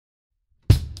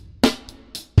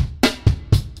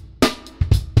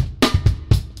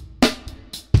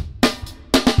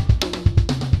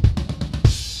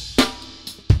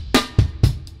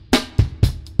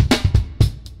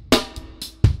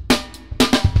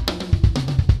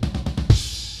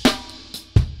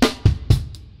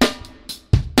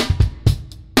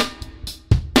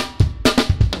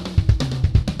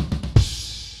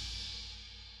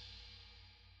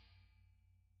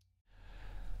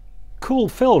cool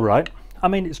fill, right? I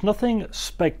mean, it's nothing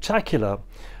spectacular,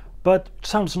 but it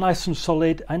sounds nice and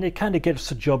solid, and it kind of gets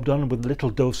the job done with a little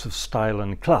dose of style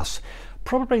and class.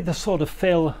 Probably the sort of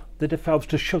fill that if I was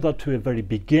to show that to a very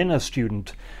beginner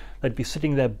student, they'd be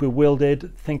sitting there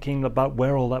bewildered, thinking about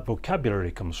where all that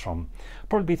vocabulary comes from.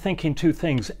 Probably be thinking two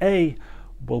things. A,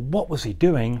 well, what was he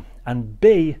doing? And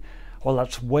B, well,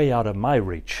 that's way out of my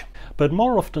reach. But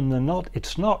more often than not,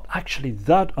 it's not actually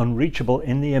that unreachable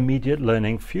in the immediate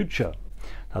learning future.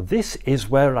 Now, this is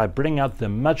where I bring out the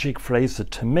magic phrase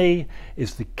that to me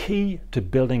is the key to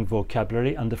building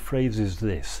vocabulary, and the phrase is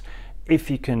this: if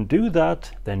you can do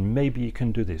that, then maybe you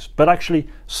can do this. But actually,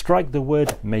 strike the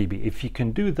word maybe. If you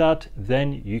can do that,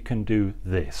 then you can do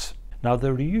this. Now,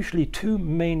 there are usually two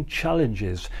main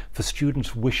challenges for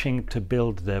students wishing to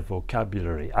build their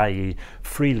vocabulary, i.e.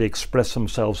 freely express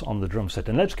themselves on the drum set.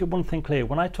 And let's get one thing clear.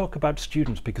 When I talk about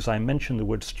students, because I mention the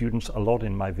word students a lot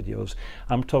in my videos,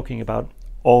 I'm talking about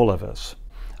all of us.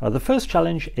 The first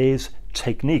challenge is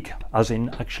technique, as in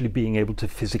actually being able to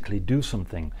physically do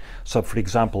something. So for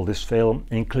example, this film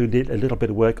included a little bit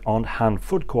of work on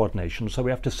hand-foot coordination, so we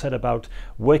have to set about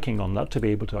working on that to be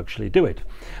able to actually do it.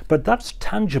 But that's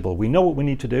tangible. We know what we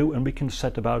need to do and we can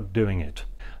set about doing it.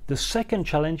 The second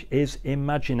challenge is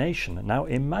imagination. Now,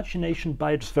 imagination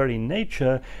by its very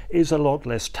nature is a lot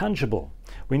less tangible.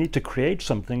 We need to create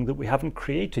something that we haven't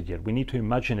created yet. We need to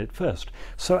imagine it first.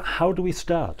 So how do we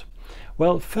start?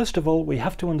 Well, first of all, we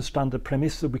have to understand the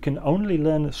premise that we can only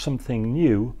learn something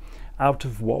new out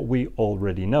of what we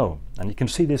already know. And you can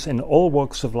see this in all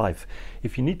walks of life.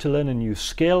 If you need to learn a new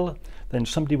skill, then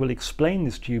somebody will explain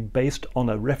this to you based on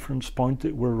a reference point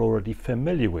that we're already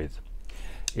familiar with.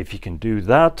 If you can do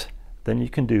that, then you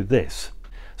can do this.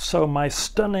 So my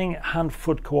stunning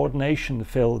hand-foot coordination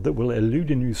fill that will elude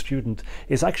a new student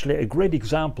is actually a great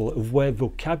example of where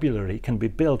vocabulary can be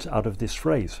built out of this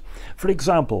phrase. For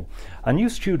example, a new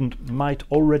student might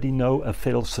already know a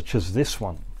fill such as this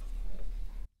one.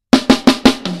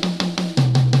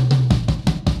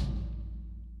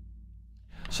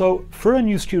 So for a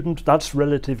new student, that's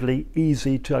relatively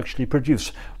easy to actually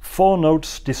produce. 4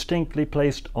 notes distinctly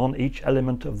placed on each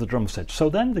element of the drum set. So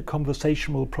then the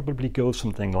conversation will probably go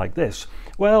something like this.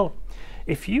 Well,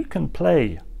 if you can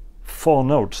play 4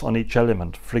 notes on each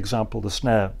element, for example, the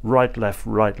snare right,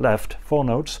 left, 4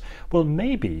 notes, well,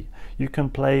 maybe you can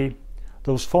play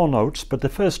those 4 notes, but the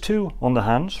first 2 on the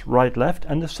hands, right, left,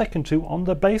 and the second 2 on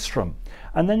the bass drum.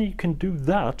 And then you can do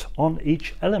that on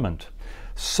each element.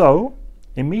 So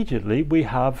immediately we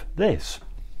have this.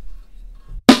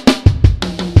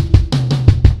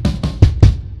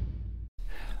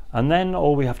 And then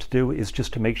all we have to do is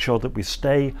just to make sure that we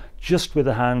stay just with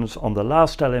the hands on the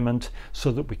last element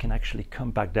so that we can actually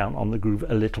come back down on the groove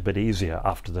a little bit easier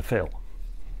after the fill.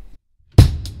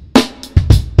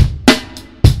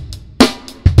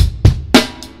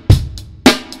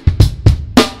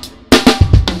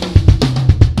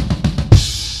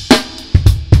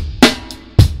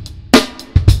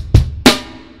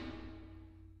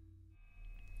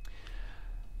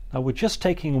 Now we're just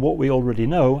taking what we already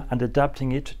know and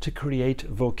adapting it to create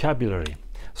vocabulary.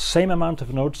 Same amount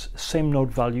of notes, same note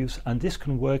values, and this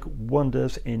can work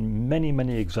wonders in many,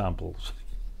 many examples.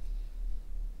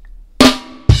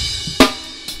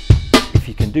 If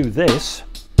you can do this,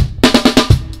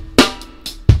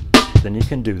 then you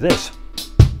can do this.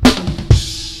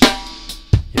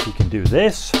 If you can do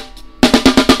this,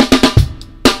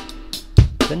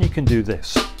 then you can do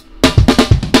this.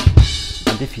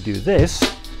 And if you do this,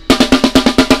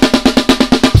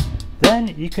 then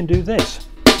you can do this.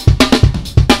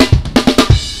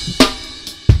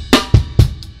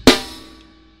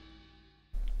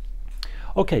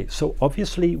 Okay, so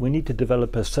obviously we need to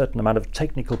develop a certain amount of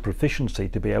technical proficiency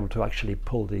to be able to actually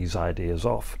pull these ideas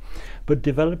off. But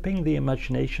developing the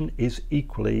imagination is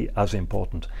equally as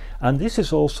important. And this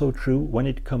is also true when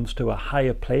it comes to a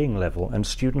higher playing level and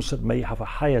students that may have a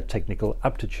higher technical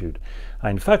aptitude.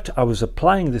 In fact, I was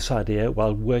applying this idea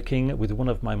while working with one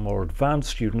of my more advanced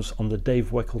students on the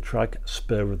Dave Weckl track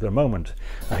Spur of the Moment.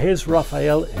 Now here's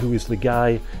Raphael, who is the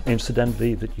guy,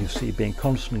 incidentally, that you see being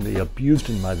constantly abused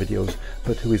in my videos,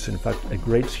 but who is in fact a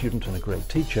great student and a great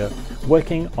teacher,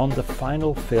 working on the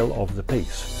final fill of the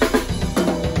piece.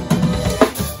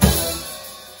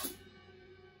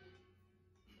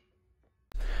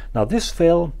 Now this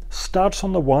fill starts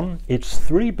on the 1, it's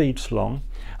 3 beats long,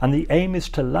 and the aim is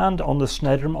to land on the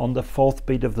snare drum on the 4th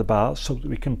beat of the bar so that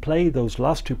we can play those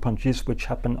last 2 punches which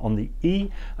happen on the E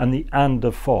and the AND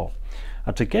of 4.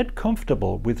 And to get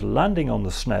comfortable with landing on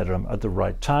the snare drum at the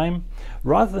right time,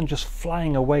 rather than just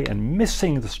flying away and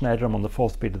missing the snare drum on the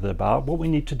 4th beat of the bar, what we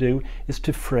need to do is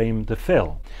to frame the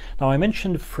fill. Now I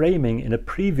mentioned framing in a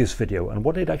previous video, and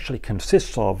what it actually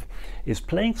consists of is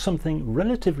playing something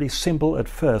relatively simple at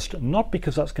first, not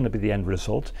because that's going to be the end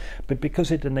result, but because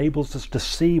it enables us to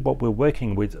see what we're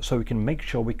working with, so we can make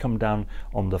sure we come down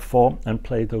on the 4 and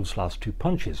play those last 2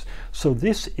 punches. So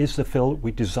this is the fill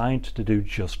we designed to do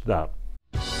just that.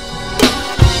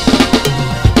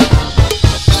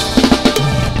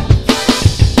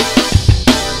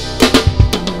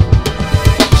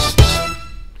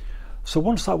 So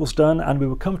once that was done and we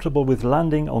were comfortable with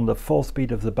landing on the 4th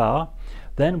beat of the bar,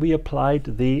 then we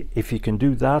applied the if you can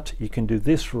do that, you can do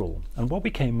this rule. And what we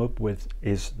came up with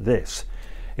is this.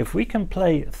 If we can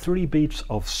play 3 beats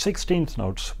of 16th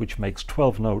notes, which makes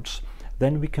 12 notes,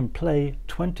 then we can play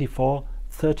 24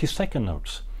 32nd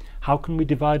notes. How can we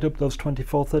divide up those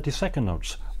 24 32nd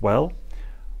notes? Well,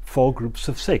 4 groups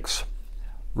of 6.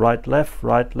 Right, left,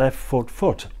 foot,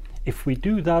 foot. If we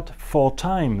do that 4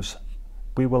 times,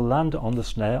 we will land on the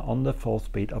snare on the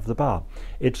 4th beat of the bar.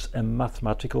 It's a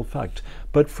mathematical fact.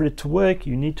 But for it to work,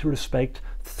 you need to respect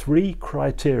 3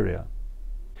 criteria.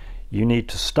 You need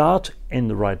to start in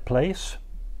the right place,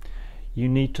 you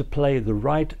need to play the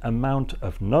right amount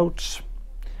of notes,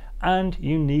 and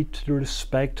you need to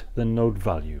respect the note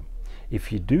value.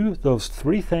 If you do those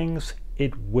 3 things,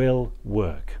 it will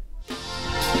work.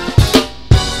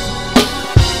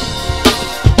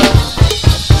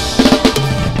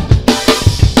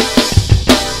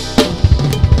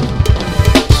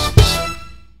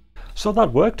 So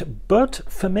that worked, but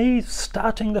for me,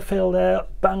 starting the fill there,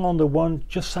 bang on the 1,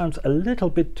 just sounds a little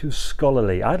bit too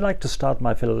scholarly. I'd like to start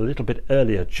my fill a little bit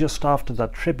earlier, just after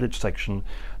that triplet section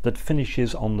that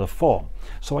finishes on the 4.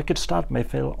 So I could start my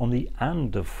fill on the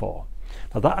and of 4.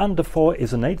 Now that and of 4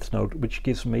 is an 8th note, which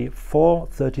gives me 4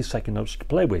 32nd notes to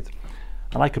play with.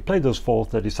 And I could play those 4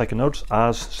 32nd notes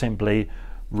as simply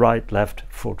right, left,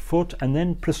 foot, foot, and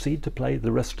then proceed to play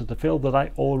the rest of the fill that I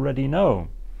already know.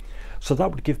 So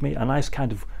that would give me a nice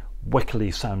kind of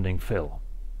Weckly sounding fill.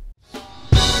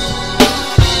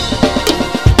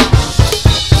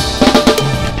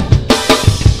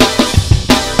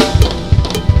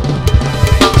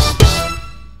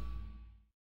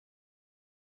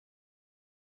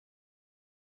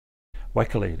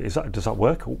 Weckly, does that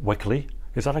work? Weckly?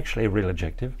 Is that actually a real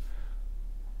adjective?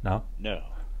 No? No.